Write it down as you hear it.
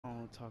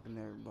talking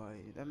to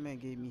everybody. That man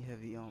gave me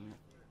heavy armor.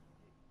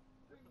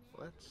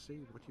 Let's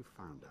see what you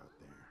found out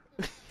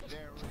there.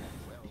 Very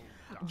well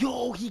done.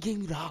 Yo, he gave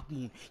me the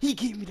Hawkmoon. He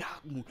gave me the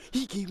Hawkmoon.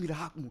 He gave me the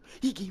Hawkmoon.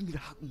 He gave me the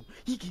Hawkmoon.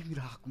 He gave me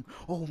the Hawkmoon.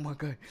 Oh my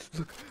god.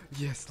 Look.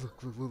 Yes,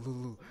 look, look, look,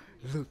 look,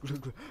 look,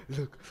 look, look,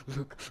 look,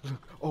 look,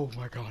 look. Oh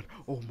my god.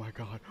 Oh my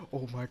god.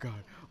 Oh my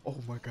god. Oh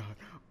my god.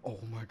 Oh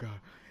my god.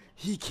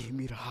 He gave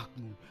me the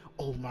Hawkmoon.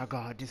 Oh my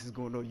god, this is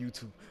going on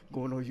YouTube.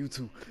 Going on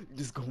YouTube.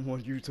 This is going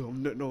on YouTube.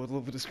 I'm nutting all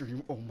over the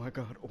screen. Oh my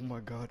god. Oh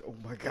my god. Oh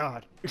my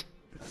god.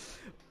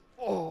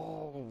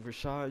 Oh,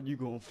 Rashad, you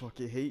gonna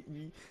fucking hate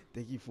me.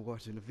 Thank you for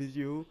watching the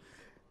video.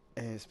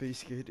 And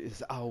Spacekiid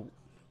is out.